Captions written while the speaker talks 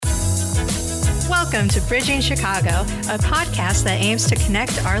Welcome to Bridging Chicago, a podcast that aims to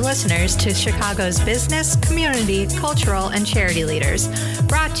connect our listeners to Chicago's business, community, cultural, and charity leaders.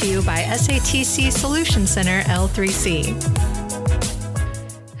 Brought to you by SATC Solution Center L3C.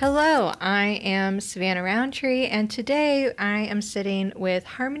 Hello, I am Savannah Roundtree, and today I am sitting with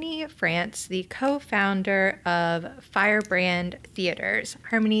Harmony France, the co-founder of Firebrand Theaters.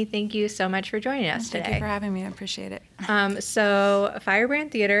 Harmony, thank you so much for joining us today. Thank you for having me. I appreciate it. So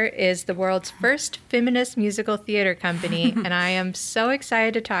Firebrand Theater is the world's first feminist musical theater company, and I am so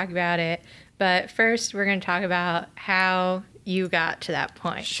excited to talk about it. But first, we're going to talk about how you got to that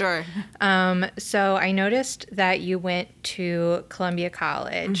point. Sure. So I noticed that you went to Columbia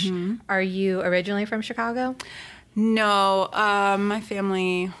College. Mm-hmm. Are you originally from Chicago? No, my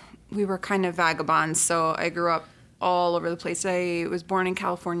family, we were kind of vagabonds, so I grew up all over the place. I was born in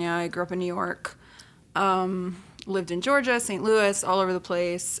California. I grew up in New York. Lived in Georgia, St. Louis, all over the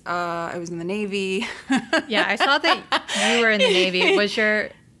place. I was in the Navy. Yeah, I saw that you were in the Navy. Was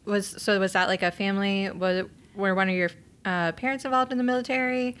that like a family? Were one of your parents involved in the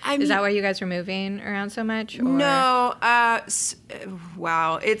military? Is that why you guys were moving around so much? Or? No.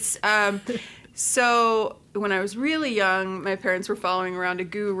 Wow. It's so when I was really young, my parents were following around a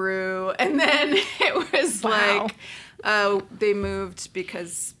guru, and then it was like they moved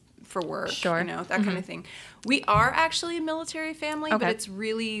because for work, sure. That kind of thing. We are actually a military family, but it's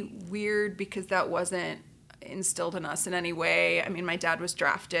really weird because that wasn't instilled in us in any way. I mean, my dad was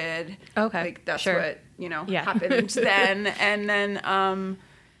drafted. Okay. Like that's sure. what, happened then. And then,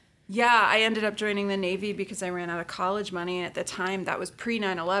 I ended up joining the Navy because I ran out of college money. And at the time that was pre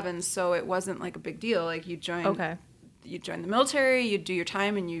 9/11. So it wasn't like a big deal. Like you join the military, you'd do your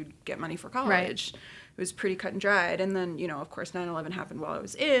time and you'd get money for college. Right. It was pretty cut and dried. And then, of course, 9/11 happened while I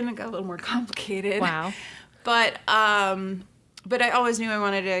was in. It got a little more complicated. Wow. But I always knew I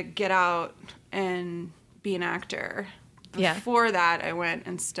wanted to get out and be an actor. Before that, I went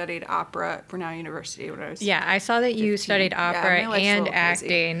and studied opera at Brunel University when I was I saw that 15. You studied opera and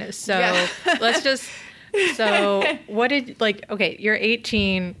acting. So let's just... So you're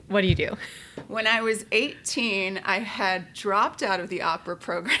 18. What do you do? When I was 18, I had dropped out of the opera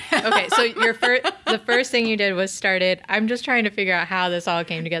program. Okay, so the first thing you did was started... I'm just trying to figure out how this all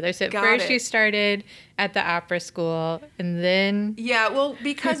came together. So you started at the opera school, and then... Yeah, well,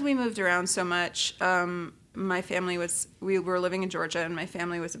 because we moved around so much, my family we were living in Georgia, and my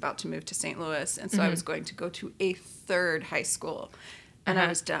family was about to move to St. Louis, and so I was going to go to a third high school, and I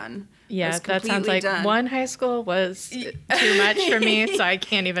was done. Yeah, that sounds like done. One high school was too much for me, so I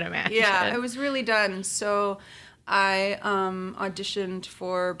can't even imagine. Yeah, I was really done. So I auditioned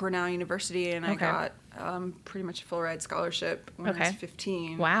for Brunel University, and I got pretty much a full ride scholarship when I was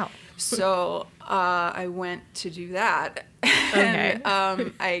 15. Wow. So I went to do that, and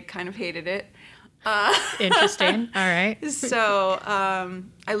I kind of hated it. Interesting. All right. So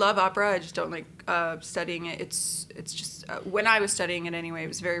I love opera. I just don't like studying it. It's just when I was studying it anyway, it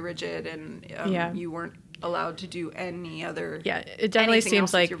was very rigid, and you weren't allowed to do any other. Yeah, it definitely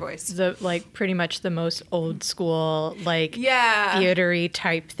seems like pretty much the most old school theater-y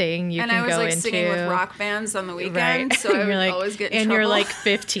type thing you can go into. And I was singing with rock bands on the weekend, right. so I would always get in trouble. And you're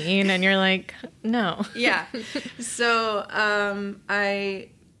 15, and you're no. Yeah. So I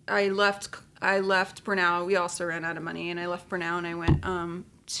left Brunel. We also ran out of money, and I left Brunel, and I went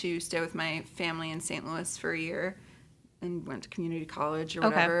to stay with my family in St. Louis for a year and went to community college or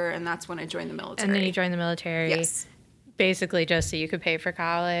whatever, and that's when I joined the military. And then you joined the military. Yes. Basically just so you could pay for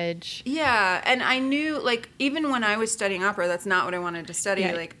college. Yeah, and I knew, even when I was studying opera, that's not what I wanted to study.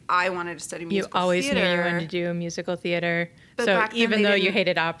 Yeah. I wanted to study musical theater. You always knew you wanted to do musical theater. But so even though you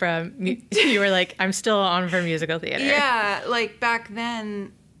hated opera, you were I'm still on for musical theater. Yeah, back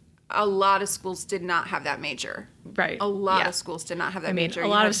then... A lot of schools did not have that major. Right. A lot of schools did not have that major. A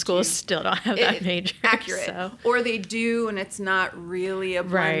lot of schools still don't have that major. Accurate. So. Or they do, and it's not really a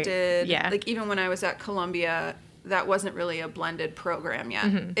blended. Right. Yeah. Even when I was at Columbia, that wasn't really a blended program yet.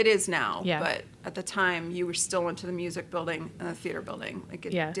 Mm-hmm. It is now. Yeah. But at the time, you were still into the music building and the theater building. It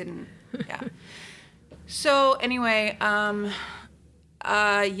didn't. Yeah. So anyway, so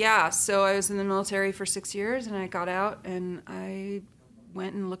I was in the military for 6 years, and I got out, and I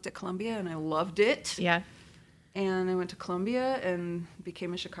went and looked at Columbia, and I loved it. Yeah. And I went to Columbia and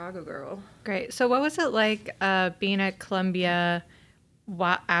became a Chicago girl. Great. So what was it like being at Columbia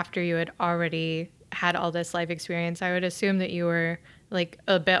after you had already had all this life experience? I would assume that you were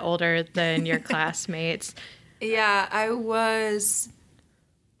a bit older than your classmates. Yeah, I was...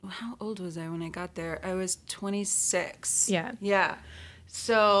 How old was I when I got there? I was 26. Yeah. Yeah.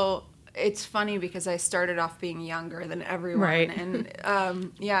 So... It's funny because I started off being younger than everyone. Right. And,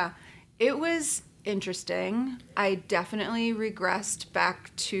 it was interesting. I definitely regressed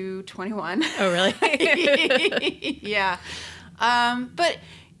back to 21. Oh, really? Yeah. But,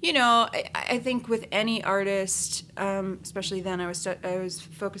 you know, I think with any artist, especially then, I was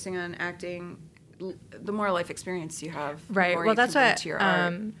focusing on acting. The more life experience you have, right. The more well, you that's can what. bring to your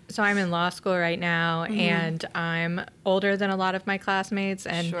art. So I'm in law school right now, and I'm older than a lot of my classmates,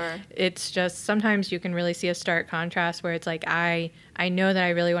 and Sure. it's just sometimes you can really see a stark contrast where it's like I know that I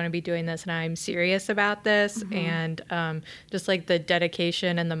really want to be doing this, and I'm serious about this, and just like the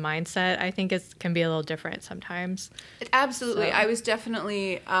dedication and the mindset, I think can be a little different sometimes. Absolutely. So. I was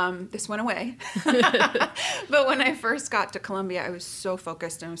definitely, this went away. But when I first got to Columbia, I was so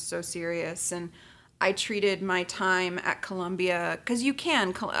focused and I was so serious. And I treated my time at Columbia, because you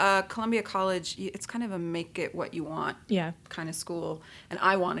can, Columbia College, it's kind of a make it what you want kind of school. And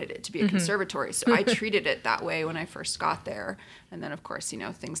I wanted it to be a conservatory. So I treated it that way when I first got there. And then, of course, you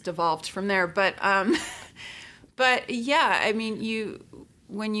know, things devolved from there. But yeah, I mean,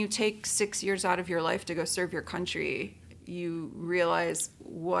 when you take 6 years out of your life to go serve your country, you realize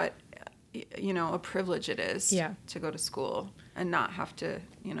what, you know, a privilege it is to go to school and not have to,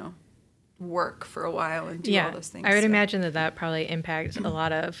 you know, work for a while and do all those things. I would imagine that probably impacts a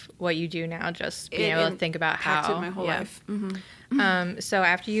lot of what you do now, just being able to think about how. My whole life. So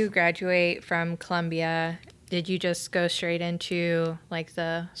after you graduate from Columbia, did you just go straight into like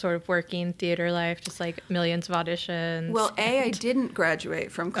the sort of working theater life, just like millions of auditions? Well, I didn't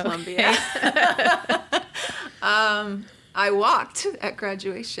graduate from Columbia. I walked at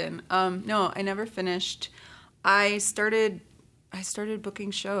graduation. No, I never finished. I started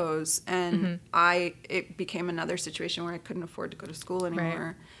booking shows, and it became another situation where I couldn't afford to go to school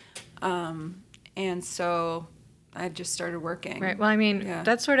anymore. Right. And so I just started working. Right. Well, I mean,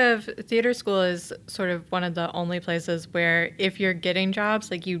 that's sort of, theater school is sort of one of the only places where if you're getting jobs,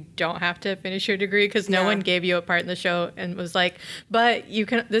 like you don't have to finish your degree because no one gave you a part in the show and was like, but you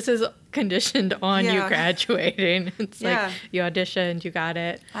can, this is conditioned on you graduating. It's like you auditioned, you got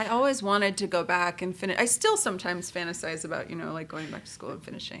it. I always wanted to go back and finish. I still sometimes fantasize about, you know, like going back to school and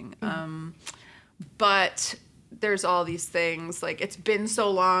finishing. But there's all these things, like it's been so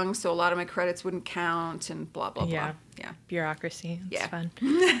long, so a lot of my credits wouldn't count and blah, blah, blah. Yeah. Bureaucracy. It's fun.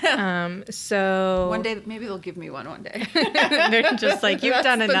 So one day, maybe they'll give me one day. They're just like, you've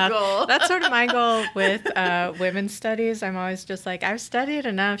done enough. Goal. That's sort of my goal with women's studies. I'm always just like, I've studied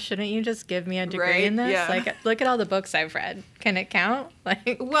enough. Shouldn't you just give me a degree in this? Like, look at all the books I've read. Can it count?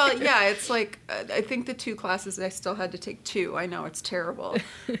 Like, well, yeah, it's like, I think the 2 classes I still had to take 2. I know it's terrible.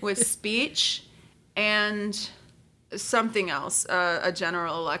 Was speech and something else, a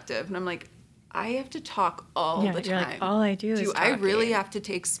general elective. And I'm like, I have to talk all the time. You're like, all I do is talking. I really have to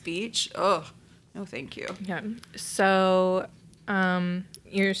take speech? Oh, no, thank you. Yeah. So,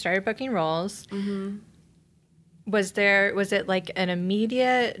 you started booking roles. Was it like an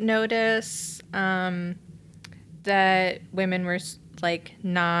immediate notice that women were like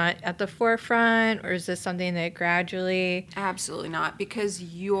not at the forefront, or is this something that gradually? Absolutely not, because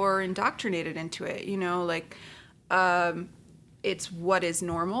you're indoctrinated into it. You know, like it's what is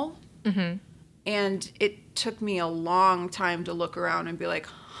normal. And it took me a long time to look around and be like,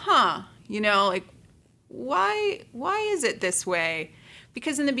 you know, like, why is it this way?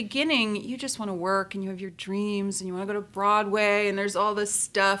 Because in the beginning, you just want to work and you have your dreams and you want to go to Broadway and there's all this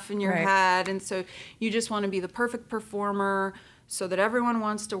stuff in your head. And so you just want to be the perfect performer so that everyone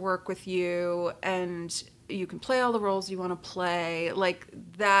wants to work with you and you can play all the roles you want to play. Like,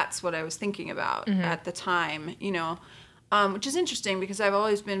 that's what I was thinking about at the time, you know. Which is interesting because I've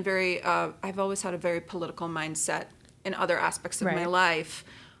always been I've always had a very political mindset in other aspects of my life.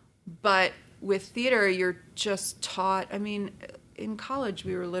 But with theater, you're just taught, I mean, in college,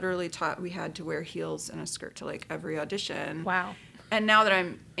 we were literally taught we had to wear heels and a skirt to like every audition. Wow. And now that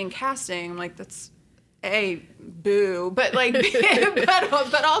I'm in casting, I'm like, that's boo, but like,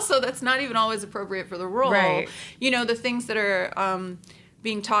 but also that's not even always appropriate for the role. Right. You know, the things that are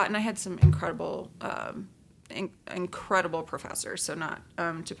being taught, and I had some incredible professors, so not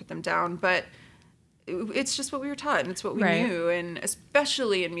to put them down, but it's just what we were taught and it's what we knew, and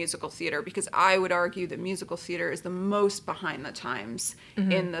especially in musical theater, because I would argue that musical theater is the most behind the times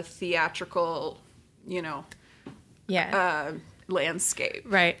in the theatrical, you know, landscape.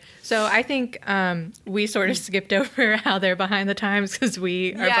 Right. So I think we sort of skipped over how they're behind the times because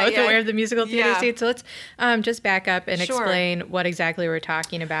we are both aware of the musical theater scene. So let's just back up and explain what exactly we're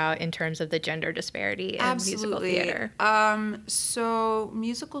talking about in terms of the gender disparity in musical theater. So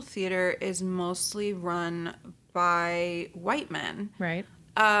musical theater is mostly run by white men. Right.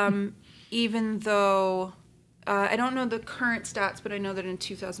 Even though I don't know the current stats, but I know that in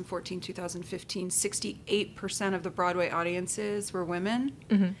 2014, 2015, 68% of the Broadway audiences were women.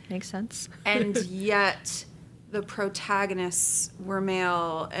 Mm-hmm. Makes sense. And yet the protagonists were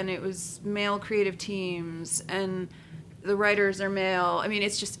male, and it was male creative teams, and the writers are male. I mean,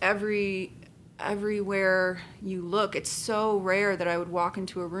 it's just everywhere you look. It's so rare that I would walk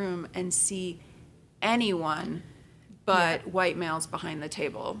into a room and see anyone but white males behind the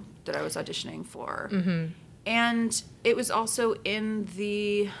table that I was auditioning for. Mm-hmm. And it was also in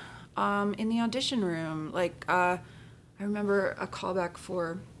the audition room. Like, I remember a callback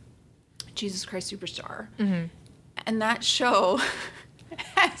for Jesus Christ Superstar. Mm-hmm. And that show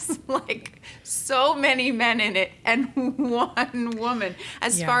has, like, so many men in it and one woman.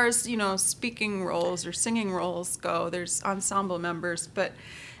 As far as, speaking roles or singing roles go, there's ensemble members. But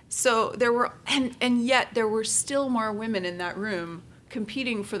so there were, and yet there were still more women in that room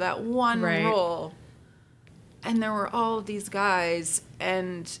competing for that one role. And there were all of these guys,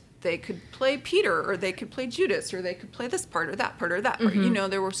 and they could play Peter, or they could play Judas, or they could play this part or that part or that part. Mm-hmm.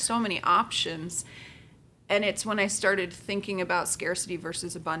 There were so many options. And it's when I started thinking about scarcity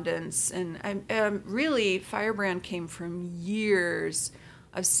versus abundance. And really, Firebrand came from years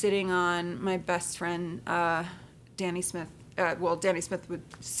of sitting on my best friend, Danny Smith. Danny Smith would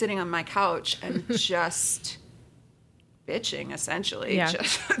sitting on my couch and just bitching, essentially,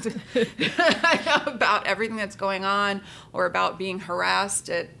 just about everything that's going on, or about being harassed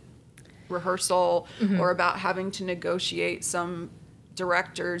at rehearsal, or about having to negotiate some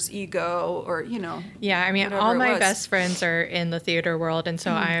director's ego, or Yeah, I mean, all my best friends are in the theater world, and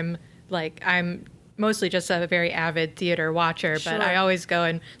so I'm mostly just a very avid theater watcher, but I always go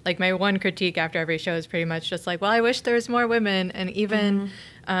and, like, my one critique after every show is pretty much just like, well, I wish there was more women. And even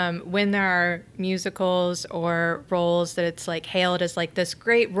when there are musicals or roles that it's like hailed as like this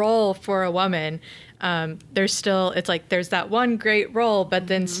great role for a woman, there's still, it's like there's that one great role, but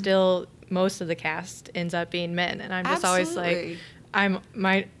then still most of the cast ends up being men. And I'm just always like,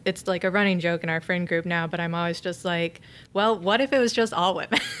 it's like a running joke in our friend group now, but I'm always just like, well, what if it was just all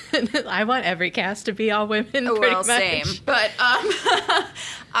women? I want every cast to be all women. Well, much. Same. But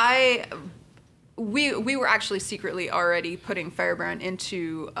we were actually secretly already putting Firebrand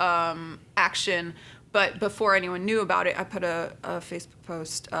into action. But before anyone knew about it, I put a Facebook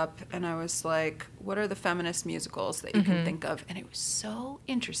post up, and I was like, what are the feminist musicals that you can think of? And it was so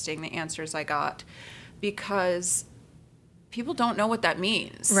interesting, the answers I got, because people don't know what that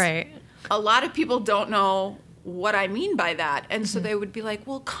means. Right. A lot of people don't know what I mean by that. And so they would be like,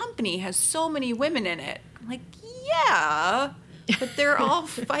 well, Company has so many women in it. I'm like, yeah, but they're all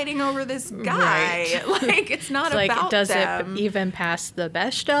fighting over this guy. Right. Like, it's not about them. Does it even pass the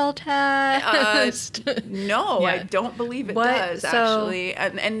Bechdel test? No, I don't believe it does, actually.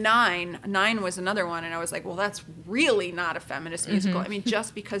 And Nine was another one, and I was like, well, that's really not a feminist musical. I mean,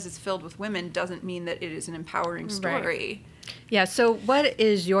 just because it's filled with women doesn't mean that it is an empowering story. Right. Yeah, so what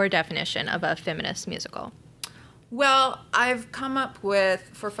is your definition of a feminist musical? Well, I've come up with,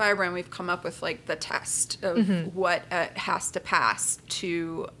 for Firebrand, we've come up with, like, the test of what it has to pass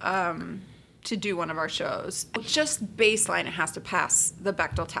to do one of our shows. Just baseline, it has to pass the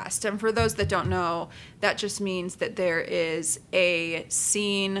Bechdel test. And for those that don't know, that just means that there is a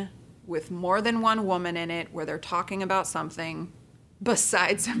scene with more than one woman in it where they're talking about something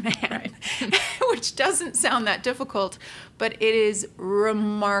besides a man, right. Which doesn't sound that difficult, but it is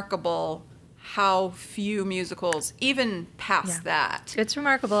remarkable how few musicals even pass that. It's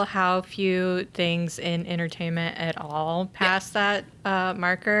remarkable how few things in entertainment at all pass that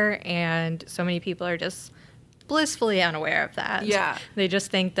marker, and so many people are just blissfully unaware of that. Yeah. They just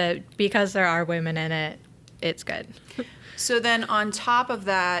think that because there are women in it, it's good. So then on top of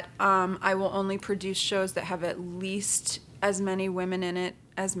that, I will only produce shows that have at least as many women in it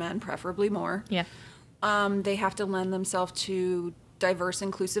as men, preferably more. Yeah. They have to lend themselves to diverse,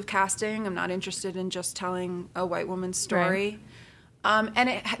 inclusive casting. I'm not interested in just telling a white woman's story. Right.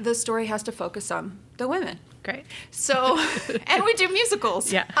 And the story has to focus on the women. Great. So, and we do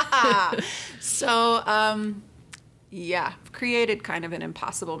musicals. Yeah. So, I've created kind of an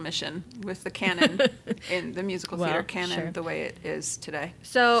impossible mission with the canon in the musical theater canon the way it is today.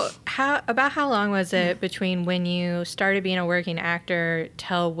 So how long was it between when you started being a working actor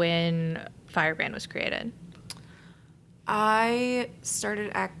till when Firebrand was created? I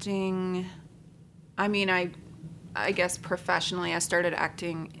started acting, I guess professionally, I started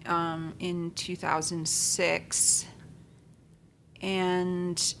acting in 2006.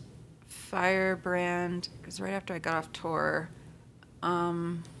 And Firebrand, because right after I got off tour,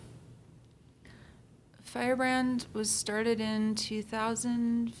 Firebrand was started in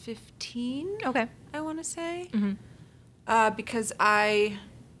 2015. Okay. I want to say. Mm-hmm. Because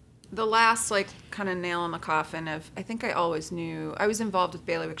the last like kind of nail in the coffin of, I think I always knew, I was involved with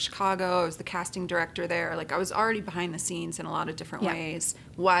Bailiwick Chicago. I was the casting director there. Like I was already behind the scenes in a lot of different ways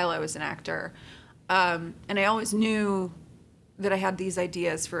while I was an actor. And I always knew that I had these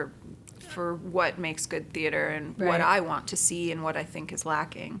ideas for what makes good theater and what I want to see and what I think is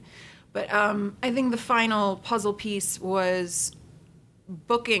lacking. But I think the final puzzle piece was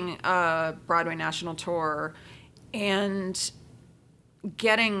booking a Broadway national tour and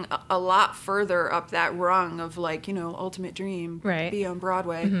getting a lot further up that rung of like, you know, ultimate dream, be on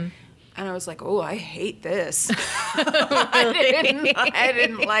Broadway. Mm-hmm. And I was like, oh, I hate this. I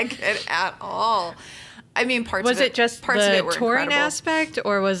didn't like it at all. I mean, parts of it just parts the of it were touring incredible. aspect,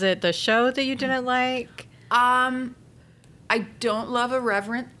 or was it the show that you didn't like? I don't love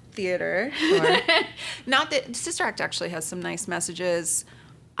irreverent theater. Sure. Not that Sister Act actually has some nice messages.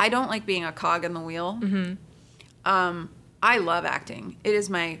 I don't like being a cog in the wheel. Mm-hmm. I love acting. It is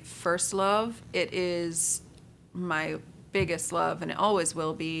my first love. It is my biggest love, and it always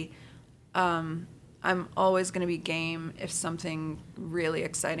will be. I'm always going to be game if something really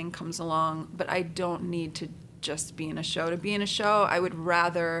exciting comes along, but I don't need to just be in a show. To be in a show, I would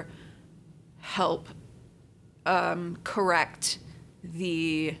rather help correct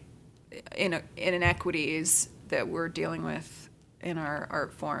the inequities that we're dealing with in our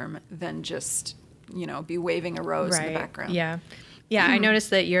art form than just, you know, be waving a rose in the background. Yeah. Yeah, I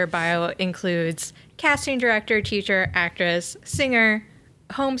noticed that your bio includes casting director, teacher, actress, singer,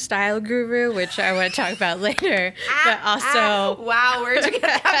 home style guru, which I want to talk about later, but also... wow, where'd you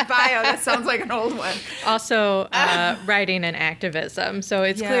get that bio? That sounds like an old one. Also writing and activism. So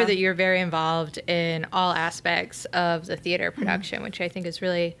it's clear that you're very involved in all aspects of the theater production, which I think is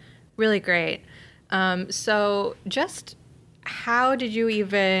really, really great. So just how did you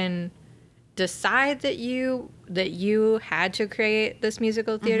even decide that you had to create this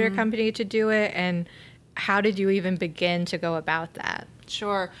musical theater company to do it, and how did you even begin to go about that?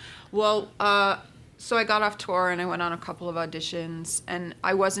 Sure. Well, so I got off tour and I went on a couple of auditions, and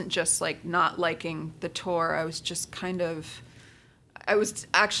I wasn't just like not liking the tour. I was just I was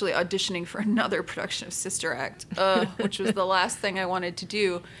actually auditioning for another production of Sister Act, which was the last thing I wanted to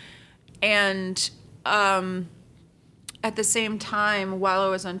do. And at the same time, while I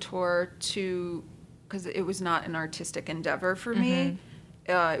was on tour, because it was not an artistic endeavor for me,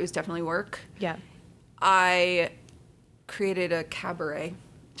 it was definitely work. Yeah. I created a cabaret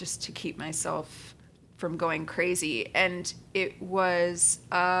just to keep myself from going crazy, and it was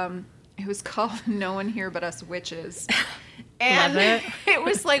called No One Here But Us Witches. And it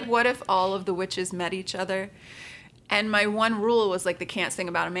was like, what if all of the witches met each other? And my one rule was like, they can't sing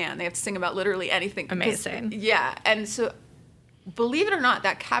about a man. They have to sing about literally anything. Amazing. Yeah. And so, believe it or not,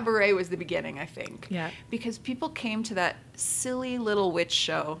 that cabaret was the beginning, I think. Yeah. Because people came to that silly little witch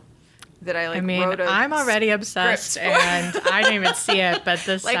show that I wrote I'm already obsessed, and I didn't even see it, but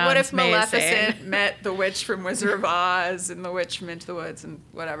this like, sounds what if amazing. Maleficent met the witch from Wizard of Oz and the witch from Into the Woods and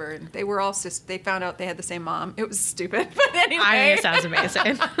whatever, and they were all they found out they had the same mom. It was stupid, but anyway. I mean, it sounds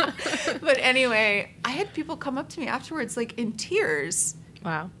amazing. But anyway, I had people come up to me afterwards, like, in tears.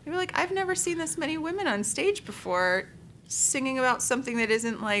 Wow. They were like, I've never seen this many women on stage before singing about something that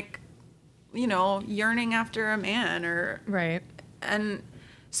isn't, like, you know, yearning after a man or... Right. And...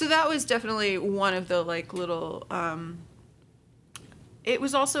 so that was definitely one of the, like, little, it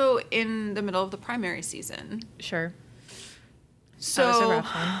was also in the middle of the primary season. Sure. So, that was a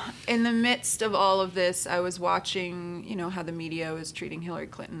rough one. In the midst of all of this, I was watching, you know, how the media was treating Hillary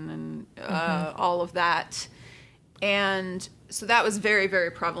Clinton and all of that. And so that was very,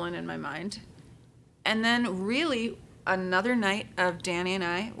 very prevalent in my mind. And then really another night of Danny and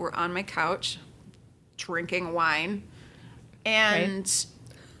I were on my couch drinking wine. And... right.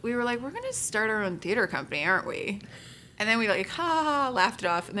 We were like, we're going to start our own theater company, aren't we? And then we like, laughed it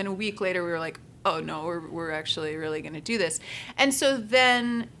off. And then a week later, we were like, oh, no, we're actually really going to do this. And so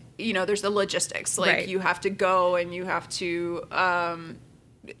then, you know, there's the logistics. Like, you have to go and you have to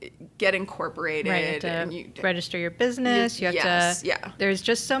get incorporated. Right, you have to register your business. You have to... There's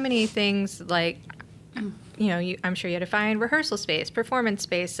just so many things, like... you know, I'm sure you had to find rehearsal space, performance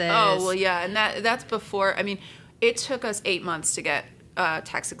spaces. Oh, well, yeah. And that's before... I mean, it took us 8 months to get...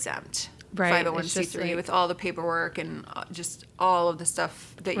 tax exempt, right? 501c3 with all the paperwork and just all of the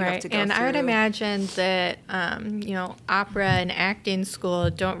stuff that you have to go through. And I would imagine that, you know, opera and acting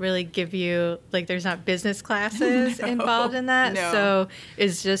school don't really give you, like, there's not business classes involved in that. No. So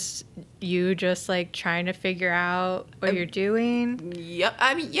it's just you just like trying to figure out what you're doing. Yep.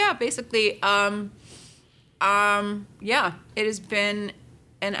 I mean, yeah, basically, yeah, it has been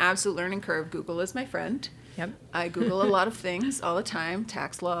an absolute learning curve. Google is my friend. Yep. I Google a lot of things all the time,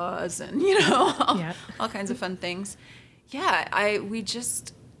 tax laws and, all kinds of fun things. Yeah, we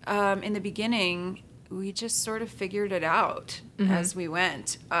just, in the beginning, we just sort of figured it out as we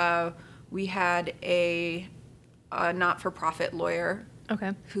went. We had a not-for-profit lawyer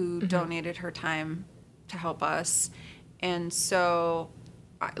who donated her time to help us. And so,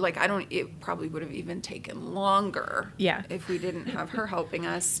 it probably would have even taken longer if we didn't have her helping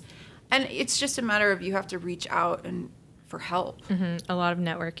us. And it's just a matter of you have to reach out for help. A lot of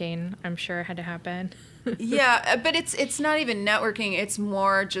networking, I'm sure, had to happen. Yeah, but it's not even networking. It's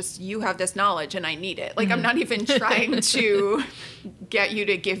more just you have this knowledge and I need it. Like, I'm not even trying to get you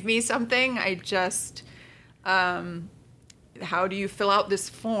to give me something. I just, how do you fill out this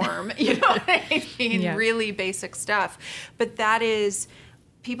form? You know what I mean? Yeah. Really basic stuff. But that is,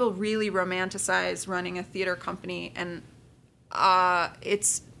 people really romanticize running a theater company, and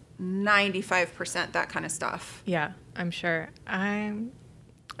it's 95% that kind of stuff. Yeah, I'm sure.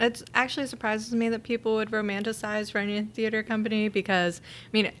 It actually surprises me that people would romanticize running a theater company because, I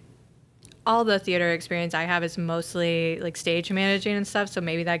mean, all the theater experience I have is mostly like stage managing and stuff, so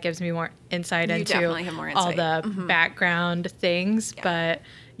maybe that gives me more insight into all the background things. Yeah. But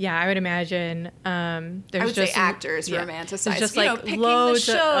yeah, I would imagine there's just actors romanticize. There's just like loads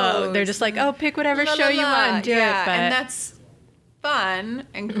of they're just like, pick whatever show you want and do it. But and that's fun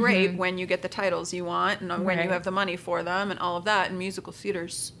and great when you get the titles you want and when you have the money for them and all of that. And musical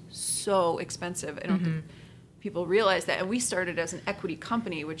theater's so expensive. I don't think people realize that. And we started as an equity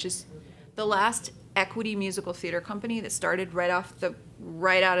company, which is the last equity musical theater company that started right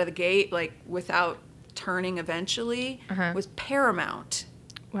out of the gate, like without turning eventually, was Paramount.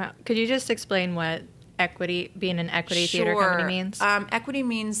 Wow. Could you just explain what being an equity theater company means? Equity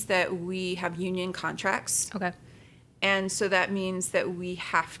means that we have union contracts. Okay. And so that means that we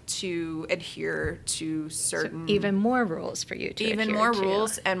have to adhere to certain... So even more rules for you to adhere to. Even more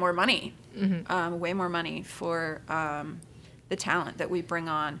rules and more money. Way more money for the talent that we bring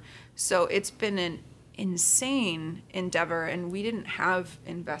on. So it's been an insane endeavor, and we didn't have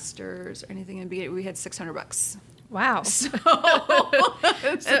investors or anything in the beginning. We had $600. Wow. So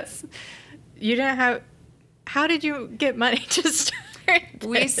you didn't have... How did you get money to start?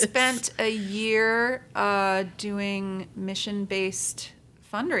 We spent a year doing mission-based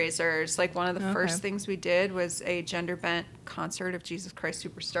fundraisers. Like, one of the first things we did was a gender-bent concert of Jesus Christ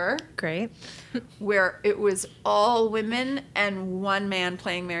Superstar. Great. Where it was all women and one man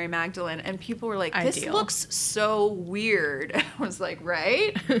playing Mary Magdalene. And people were like, this looks so weird. I was like,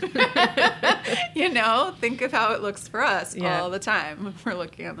 right? Think of how it looks for us all the time when we're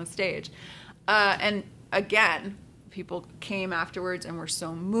looking on the stage. And again, people came afterwards and were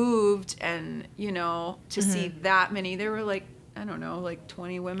so moved, and to see that many. There were like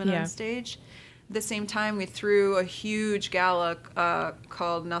 20 women on stage. At the same time, we threw a huge gala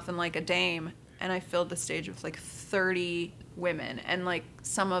called Nothing Like a Dame, and I filled the stage with like 30 women and like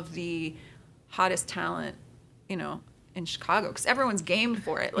some of the hottest talent in Chicago, because everyone's game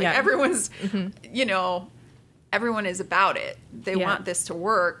for it. Like everyone's everyone is about it. They want this to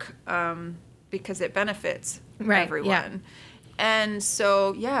work because it benefits everyone. Yeah. And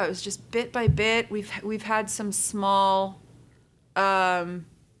so, it was just bit by bit. We've had some small,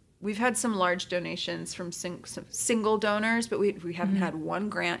 we've had some large donations from some single donors, but we haven't had one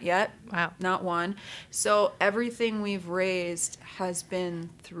grant yet. Wow. Not one. So everything we've raised has been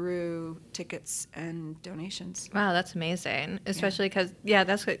through tickets and donations. Wow, that's amazing. Especially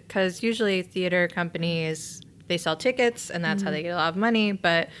because usually theater companies, they sell tickets and that's how they get a lot of money.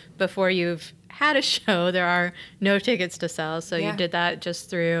 But before you've had a show, there are no tickets to sell. So you did that just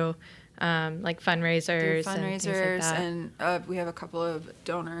through like fundraisers and things like that. And we have a couple of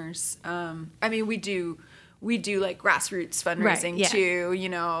donors. We do like grassroots fundraising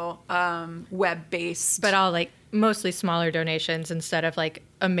too, web-based. But all like mostly smaller donations instead of like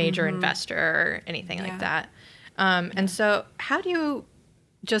a major investor or anything like that. And so how do you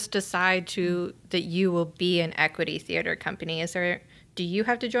just decide that you will be an equity theater company? Do you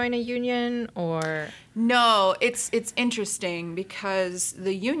have to join a union or? No, it's interesting because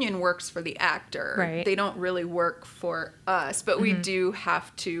the union works for the actor. Right. They don't really work for us, but we do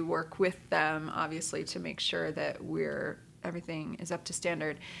have to work with them, obviously, to make sure that everything is up to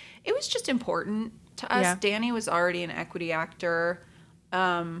standard. It was just important to us. Yeah. Danny was already an equity actor.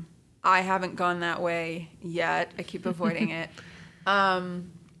 I haven't gone that way yet. I keep avoiding it. But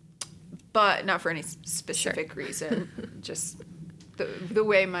not for any specific reason. Just the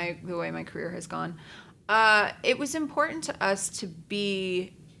way my career has gone. It was important to us to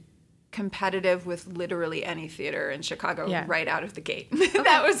be competitive with literally any theater in Chicago right out of the gate.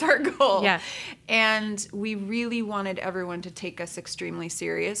 That was our goal. Yeah. And we really wanted everyone to take us extremely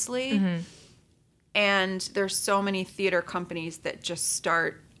seriously. And there's so many theater companies that just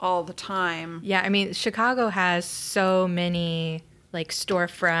start all the time. Yeah, I mean, Chicago has so many like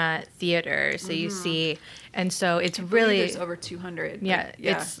storefront theaters that you see, and so it's really there's over 200. Yeah,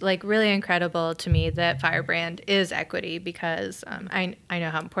 it's like really incredible to me that Firebrand is equity, because I know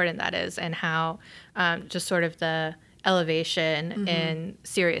how important that is, and how just sort of the elevation and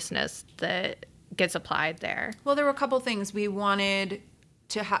seriousness that gets applied there. Well, there were a couple things. We wanted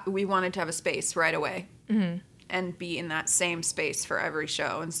to have a space right away and be in that same space for every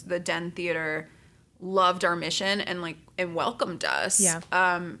show. And so the Den Theater loved our mission and welcomed us. Yeah.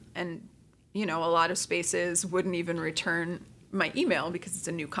 And a lot of spaces wouldn't even return my email because it's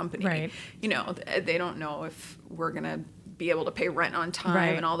a new company. Right. They don't know if we're going to be able to pay rent on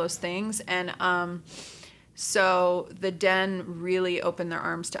time and all those things. And so the Den really opened their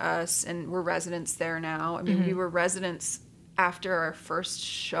arms to us, and we're residents there now. I mean, we were residents after our first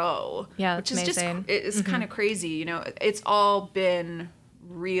show. Yeah, which that's is amazing. It's kind of crazy. It's all been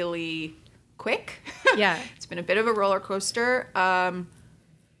really quick. Yeah. It's been a bit of a roller coaster.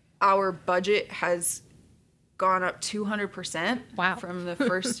 Our budget has gone up 200%. Wow. From the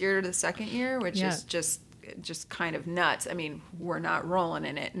first year to the second year, which is just kind of nuts. I mean, we're not rolling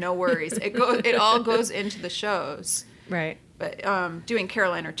in it. No worries. It all goes into the shows. Right. But doing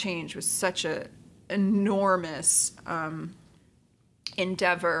Carolina Change was such a enormous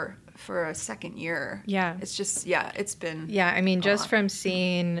endeavor for a second year. Yeah. It's just, it's been. Yeah, I mean, just from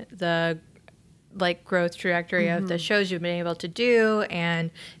seeing the growth trajectory of the shows you've been able to do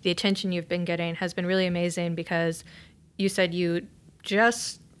and the attention you've been getting has been really amazing, because you said you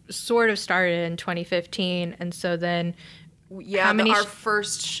just sort of started in 2015, and so then our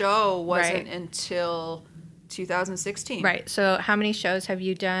first show wasn't until 2016. Right. So how many shows have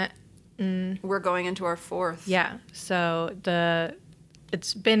you done? We're going into our fourth. Yeah. So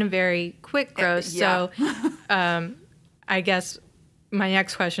it's been a very quick growth. So I guess my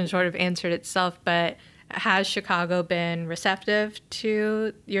next question sort of answered itself, but has Chicago been receptive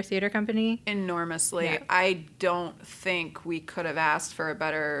to your theater company? Enormously. Yeah. I don't think we could have asked for a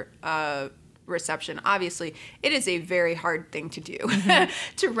better reception. Obviously, it is a very hard thing to do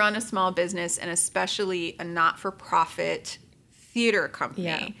to run a small business, and especially a not-for-profit theater company.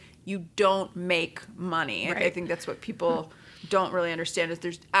 Yeah. You don't make money. Right. I think that's what people don't really understand, is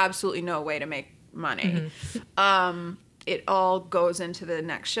there's absolutely no way to make money. It all goes into the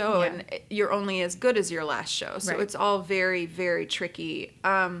next show, and you're only as good as your last show. So it's all very, very tricky.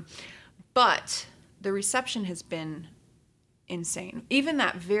 But the reception has been insane. Even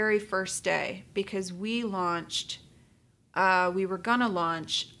that very first day, because we launched, we were going to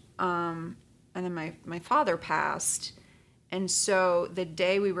launch, and then my father passed. And so the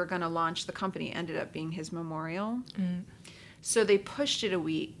day we were going to launch the company ended up being his memorial. So they pushed it a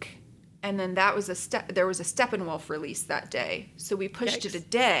week. And then there was a Steppenwolf release that day. So we pushed it a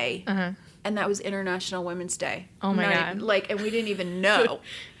day, and that was International Women's Day. Oh my God. And we didn't even know.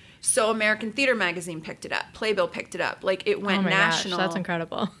 So American Theater Magazine picked it up. Playbill picked it up. It went national. Gosh, that's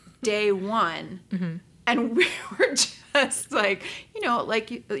incredible. Day one. And we were just just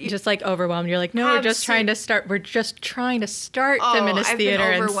overwhelmed. You're like, no, we're just trying to start. We're just trying to start feminist theater,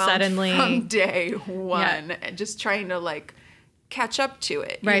 and suddenly from day one, just trying to catch up to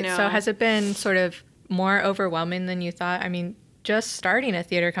it. Right. So has it been sort of more overwhelming than you thought? I mean, just starting a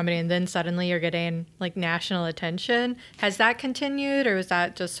theater company and then suddenly you're getting national attention. Has that continued, or was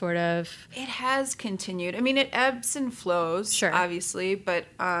that just sort of? It has continued. I mean, it ebbs and flows, obviously, but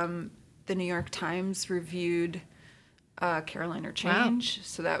the New York Times reviewed Carolina Change. Wow.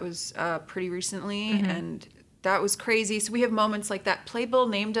 So that was pretty recently, and that was crazy. So we have moments like that. Playbill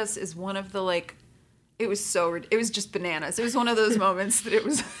named us as one of the it was just bananas. It was one of those moments that it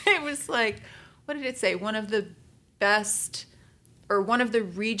was what did it say? One of the best, or one of the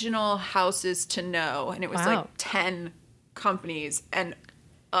regional houses to know. And it was 10 companies and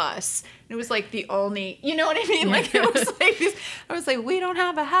us. And it was the only, you know what I mean? It was this, I was we don't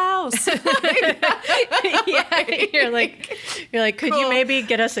have a house. You're like, could you maybe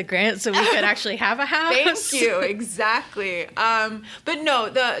get us a grant so we could actually have a house? Thank you. Exactly. But no,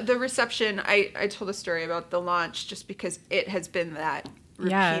 the reception, I told a story about the launch just because it has been that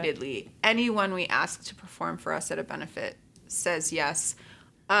repeatedly. Yeah. Anyone we ask to perform for us at a benefit says yes.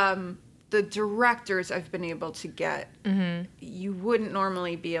 The directors I've been able to get, you wouldn't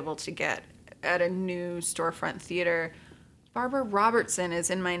normally be able to get at a new storefront theater. Barbara Robertson is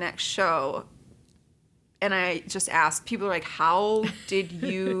in my next show. and I just asked, people are like, how did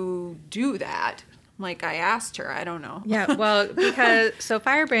you do that? Like, I asked her, I don't know. Yeah, well, because so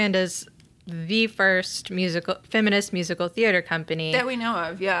Firebrand is the first feminist musical theater company that we know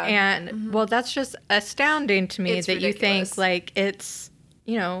of. Yeah. And well, that's just astounding to me, it's that ridiculous. You think like it's,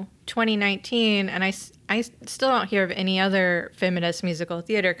 2019 and I still don't hear of any other feminist musical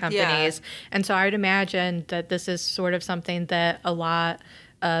theater companies. And so I would imagine that this is sort of something that a lot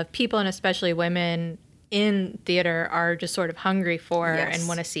of people, and especially women in theater, are just sort of hungry for and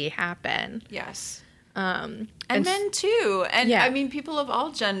want to see happen. Yes. And men too. And I mean, people of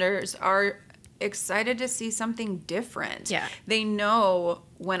all genders are excited to see something different. Yeah. They know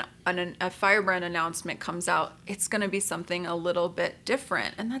when a Firebrand announcement comes out, it's going to be something a little bit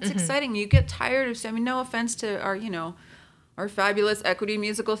different. And that's exciting. You get tired of, I mean, no offense to our fabulous equity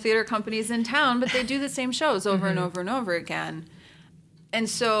musical theater companies in town, but they do the same shows over and over and over again. And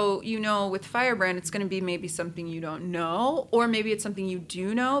so, with Firebrand, it's going to be maybe something you don't know, or maybe it's something you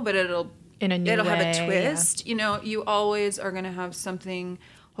do know, but it'll have a twist. Yeah. You always are going to have something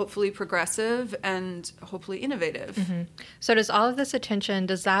hopefully progressive and hopefully innovative. So does all of this attention,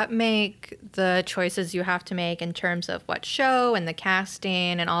 does that make the choices you have to make in terms of what show and the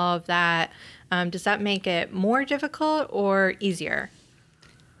casting and all of that, does that make it more difficult or easier?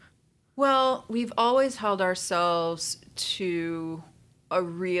 Well, we've always held ourselves to a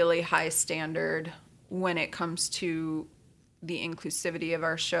really high standard when it comes to the inclusivity of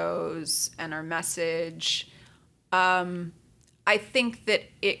our shows and our message. I think that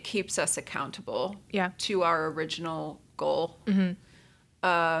it keeps us accountable to our original goal.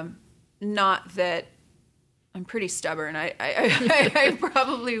 Not that I'm pretty stubborn. I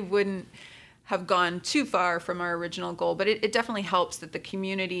probably wouldn't have gone too far from our original goal, but it definitely helps that the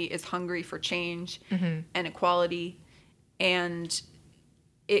community is hungry for change and equality, and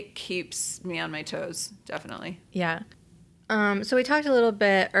it keeps me on my toes, definitely. Yeah. So we talked a little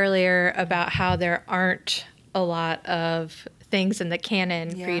bit earlier about how there aren't a lot of things in the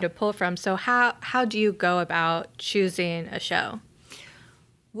canon for you to pull from. So how do you go about choosing a show?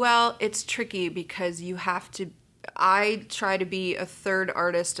 Well, it's tricky because I try to be a third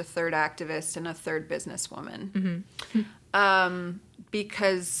artist, a third activist, and a third businesswoman.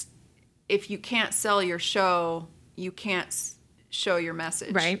 Because if you can't sell your show, you can't show your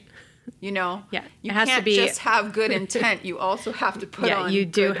message. Right. Yeah. You has can't to be just have good intent. You also have to put on you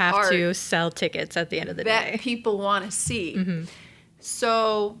do good have art to sell tickets at the end of the day that people want to see.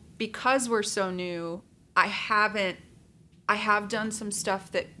 So because we're so new, I have done some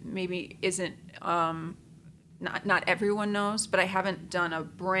stuff that maybe isn't not everyone knows, but I haven't done a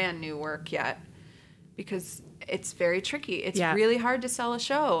brand new work yet because it's very tricky. It's really hard to sell a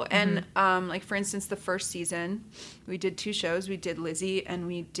show. And like, for instance, the first season, we did 2 shows. We did Lizzie and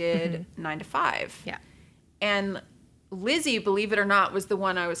we did 9 to 5. Yeah. And Lizzie, believe it or not, was the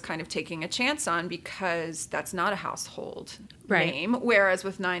one I was kind of taking a chance on because that's not a household name. Whereas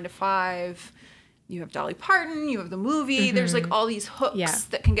with 9 to 5, you have Dolly Parton, you have the movie. There's like all these hooks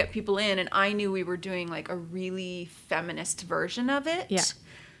that can get people in. And I knew we were doing like a really feminist version of it. Yeah.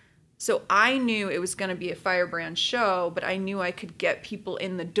 So I knew it was going to be a Firebrand show, but I knew I could get people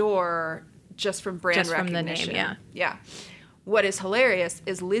in the door just from brand recognition. From the name, yeah. What is hilarious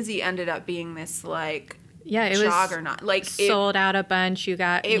is Lizzie ended up being this like juggernaut. Like sold out a bunch. You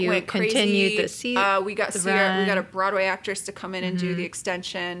went continued crazy. The seat. We got a Broadway actress to come in and do the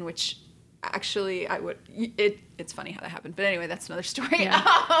extension, which actually it's funny how that happened, but anyway, that's another story.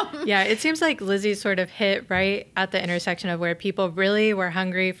 It seems like Lizzie sort of hit right at the intersection of where people really were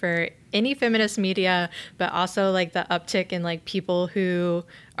hungry for any feminist media, but also like the uptick in like people who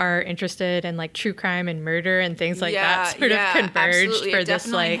are interested in like true crime and murder and things like that sort of converged absolutely. For it this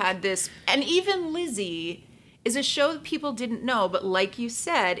definitely like had this. And even Lizzie is a show that people didn't know, but like you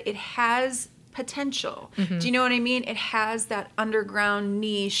said, it has potential. Do you know what I mean? It has that underground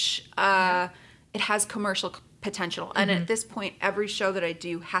niche. It has commercial potential. And at this point, every show that I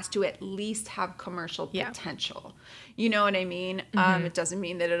do has to at least have commercial potential. You know what I mean? It doesn't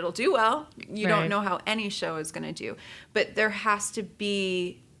mean that it'll do well. You don't know how any show is going to do. But there has to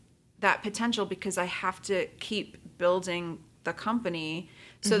be that potential because I have to keep building the company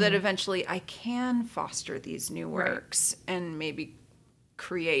so that eventually I can foster these new works and maybe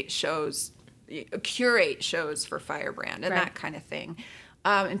curate shows for Firebrand and that kind of thing.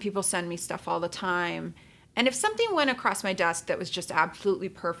 And people send me stuff all the time. And if something went across my desk that was just absolutely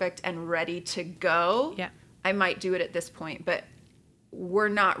perfect and ready to go, I might do it at this point. But we're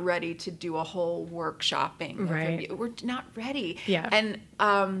not ready to do a whole workshopping. Right. We're not ready. Yeah. And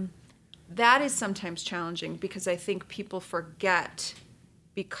that is sometimes challenging because I think people forget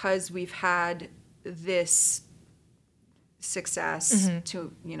because we've had this success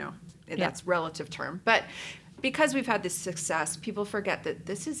to, that's relative term. But because we've had this success, people forget that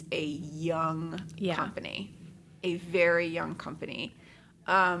this is a young company, a very young company.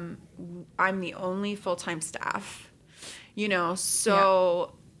 I'm the only full-time staff,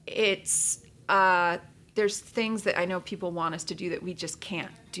 so it's, there's things that I know people want us to do that we just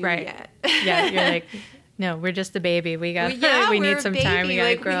can't do yet. Yeah, you're like, no, we're just the baby. We need some time. We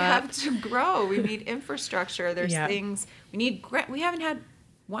gotta grow up. We have to grow. We need infrastructure. There's things we need. We haven't had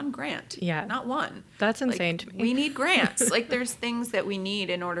one grant. Yeah, not one. That's insane to me. We need grants. There's things that we need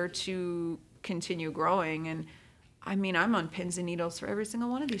in order to continue growing. And I mean, I'm on pins and needles for every single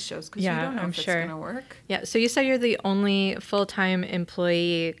one of these shows because we don't know if it's going to work. Yeah. So you said you're the only full-time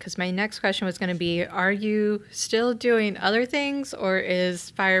employee, because my next question was going to be, are you still doing other things, or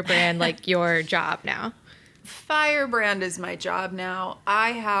is Firebrand like your job now? Firebrand is my job now. I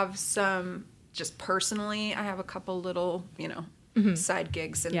have just personally, I have a couple little, side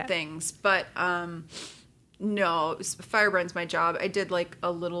gigs and things. But no, Firebrand's my job. I did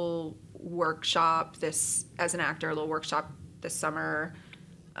a little workshop as an actor, a little workshop this summer.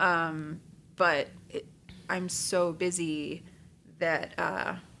 But I'm so busy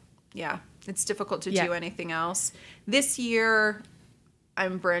that, it's difficult to do anything else. This year,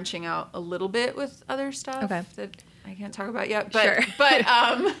 I'm branching out a little bit with other stuff that I can't talk about yet. But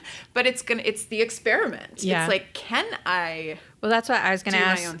but it's the experiment. Yeah. It's can I? Well, that's what I was going to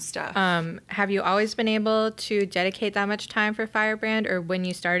ask. Do my own stuff. Have you always been able to dedicate that much time for Firebrand, or when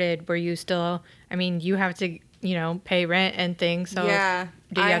you started, were you still? I mean, you have to pay rent and things. So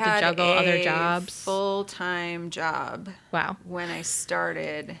do you have to juggle other jobs? Full-time job. Wow. When I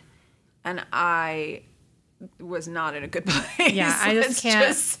started, and I was not in a good place. Yeah, I just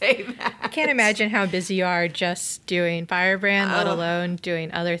can't say that. I can't imagine how busy you are just doing Firebrand, let alone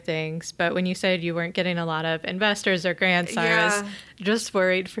doing other things. But when you said you weren't getting a lot of investors or grants, I was just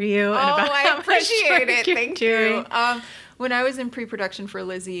worried for you. I appreciate it. Thank you. When I was in pre-production for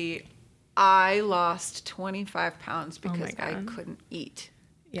Lizzie, I lost 25 pounds because I couldn't eat.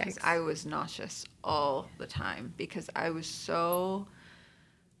 Because I was nauseous all the time because I was so...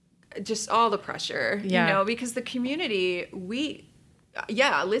 just all the pressure, because the community,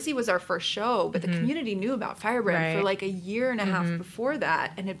 Lizzie was our first show, but the community knew about Firebrand for a year and a half before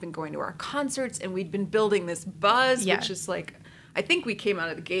that and had been going to our concerts, and we'd been building this buzz, which is I think we came out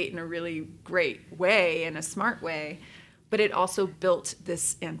of the gate in a really great way, in a smart way, but it also built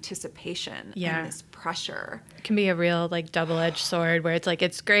this anticipation and this pressure. It can be a real double-edged sword where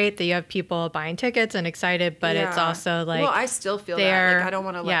it's great that you have people buying tickets and excited, but it's also well, I still feel that I don't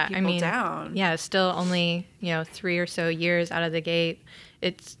want to let people down. Yeah, still only 3 or so years out of the gate.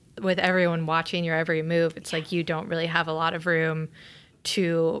 It's with everyone watching your every move. It's you don't really have a lot of room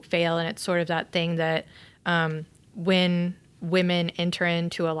to fail, and it's sort of that thing that when women enter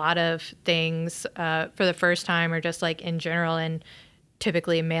into a lot of things for the first time, or just in general in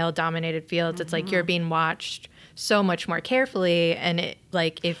typically male-dominated fields, it's you're being watched so much more carefully, and it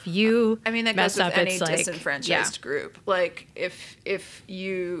if you that mess goes with up, any it's disenfranchised group. If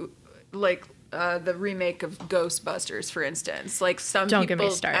you the remake of Ghostbusters, for instance, some don't people, get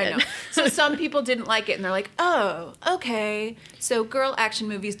me started. I know. So some people didn't like it, and they're oh, okay, so girl action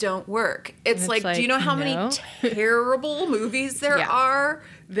movies don't work. It's do you know how many terrible movies there are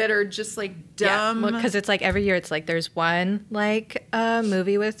that are just dumb? Because it's every year it's there's one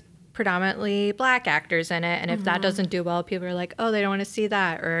movie with predominantly black actors in it, and if that doesn't do well, people are oh, they don't want to see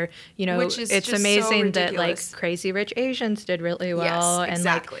that, or which is it's just amazing so that Crazy Rich Asians did really well. Yes,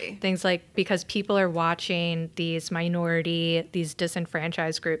 exactly. And things because people are watching these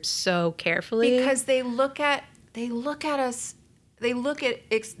disenfranchised groups so carefully, because they look at us, they look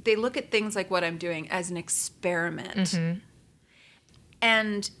at things like what I'm doing as an experiment,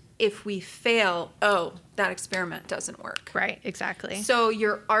 and if we fail, that experiment doesn't work. Right, exactly. So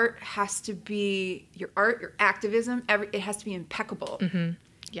your art has to be, your activism, it has to be impeccable.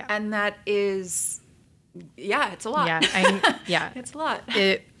 Yeah. And that is, it's a lot. Yeah, it's a lot.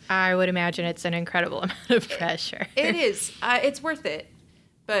 I would imagine it's an incredible amount of pressure. It is. It's worth it.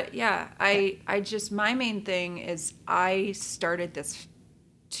 But I just, my main thing is I started this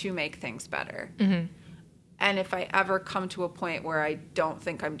to make things better. And if I ever come to a point where I don't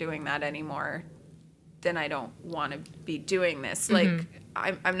think I'm doing that anymore, then I don't want to be doing this.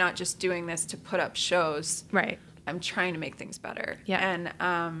 I'm not just doing this to put up shows. Right. I'm trying to make things better. Yeah.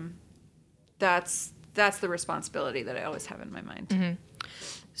 And that's the responsibility that I always have in my mind.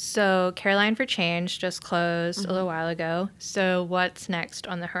 So Caroline for Change just closed a little while ago. So what's next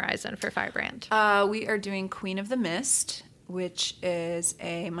on the horizon for Firebrand? We are doing Queen of the Mist, which is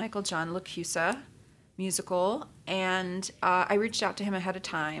a Michael John LaChiusa musical. And I reached out to him ahead of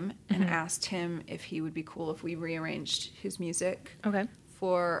time and asked him if he would be cool if we rearranged his music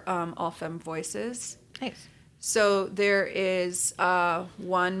for all femme voices. Nice. So there is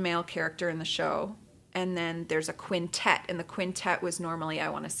one male character in the show, and then there's a quintet. And the quintet was normally, I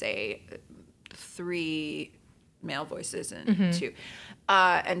want to say, 3 male voices and 2.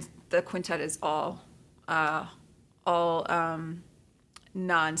 And the quintet is all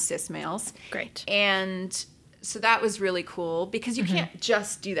non-cis males. Great. And so that was really cool because you can't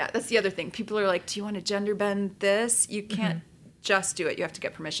just do that. That's the other thing. People are like, do you want to gender bend this? You can't just do it. You have to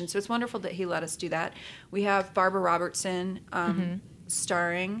get permission. So it's wonderful that he let us do that. We have Barbara Robertson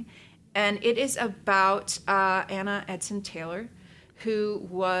starring. And it is about Anna Edson Taylor, who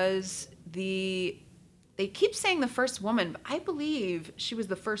was they keep saying the first woman, but I believe she was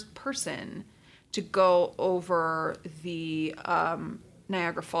the first person to go over the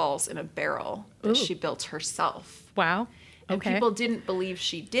Niagara Falls in a barrel that she built herself. Wow. And people didn't believe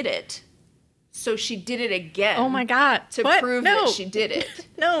she did it. So she did it again. Oh my God. To prove that she did it.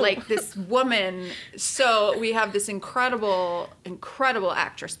 Like this woman. So we have this incredible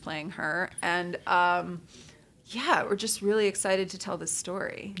actress playing her. And we're just really excited to tell this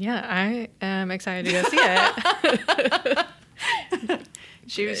story. Yeah, I am excited to go see it.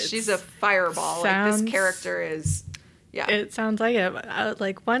 She's a fireball. Like this character is, It sounds like it.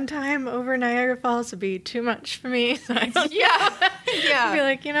 Like one time over Niagara Falls would be too much for me. So I'd be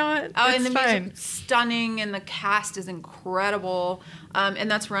like, you know what? And the music is stunning, and the cast is incredible.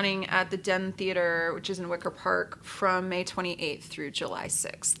 And that's running at the Den Theater, which is in Wicker Park, from May 28th through July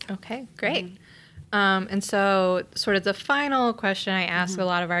 6th. Okay, great. And so sort of the final question I ask a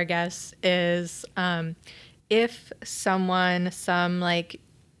lot of our guests is, if some like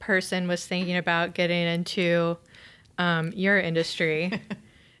person was thinking about getting into your industry,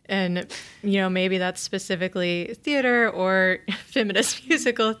 and maybe that's specifically theater or feminist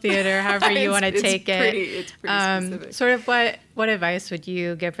musical theater, however you want to take it. It's pretty specific. Sort of what advice would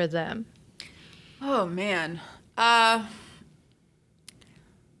you give for them? Oh man, I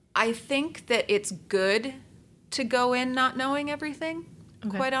think that it's good to go in not knowing everything.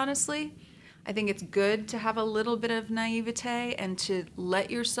 Quite honestly. I think it's good to have a little bit of naivete and to let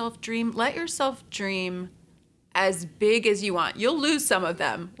yourself dream. Let yourself dream as big as you want. You'll lose some of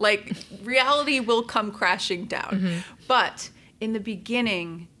them. Like, reality will come crashing down. But in the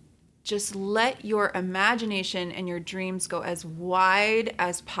beginning, just let your imagination and your dreams go as wide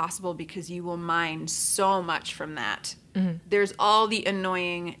as possible, because you will mine so much from that. There's all the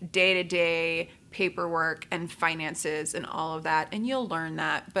annoying day-to-day paperwork and finances and all of that, and you'll learn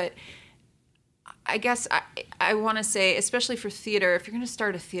that. But I guess I want to say, especially for theater, if you're going to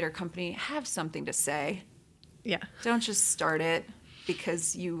start a theater company, have something to say. Yeah. Don't just start it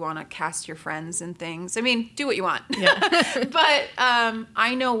because you want to cast your friends and things. I mean, do what you want. Yeah. But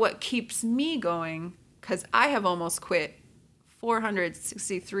I know what keeps me going, because I have almost quit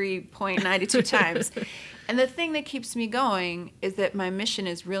 463.92 times. And the thing that keeps me going is that my mission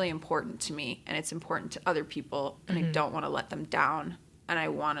is really important to me, and it's important to other people, and I don't want to let them down, and I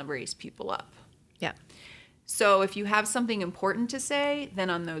want to raise people up. Yeah. So if you have something important to say, then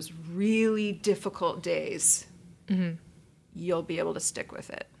on those really difficult days, you'll be able to stick with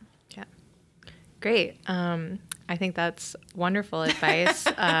it. Yeah. Great. I think that's wonderful advice,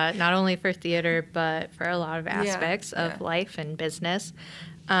 not only for theater, but for a lot of aspects of life and business.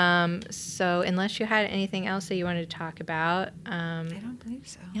 So unless you had anything else that you wanted to talk about, I don't believe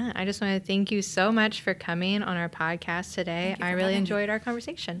so. Yeah, I just want to thank you so much for coming on our podcast today. I really enjoyed our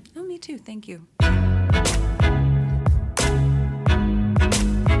conversation. Oh, me too. Thank you.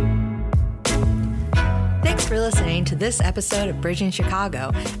 Thanks for listening to this episode of Bridging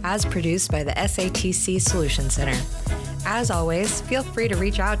Chicago, as produced by the SATC Solution Center. As always, feel free to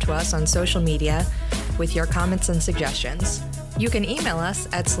reach out to us on social media with your comments and suggestions. You can email us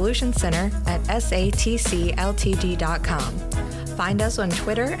at solutioncenter@satcltd.com. Find us on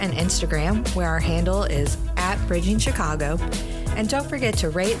Twitter and Instagram, where our handle is @BridgingChicago. And don't forget to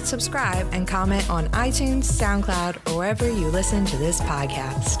rate, subscribe, and comment on iTunes, SoundCloud, or wherever you listen to this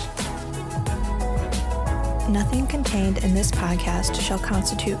podcast. Nothing contained in this podcast shall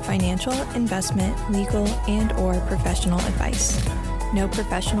constitute financial, investment, legal, and/or professional advice. No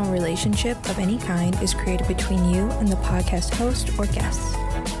professional relationship of any kind is created between you and the podcast host or guests.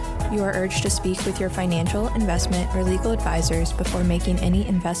 You are urged to speak with your financial, investment, or legal advisors before making any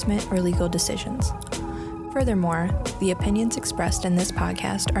investment or legal decisions. Furthermore, the opinions expressed in this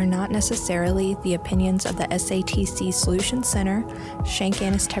podcast are not necessarily the opinions of the SATC Solution Center, Schenck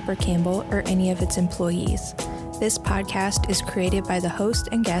Annis Tepper Campbell, or any of its employees. This podcast is created by the host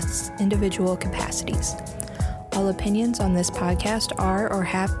and guests' individual capacities. All opinions on this podcast are or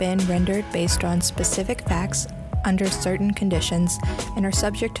have been rendered based on specific facts under certain conditions and are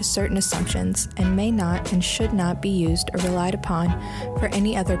subject to certain assumptions and may not and should not be used or relied upon for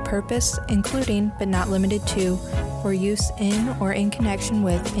any other purpose, including but not limited to, for use in or in connection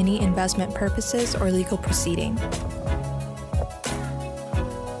with any investment purposes or legal proceeding.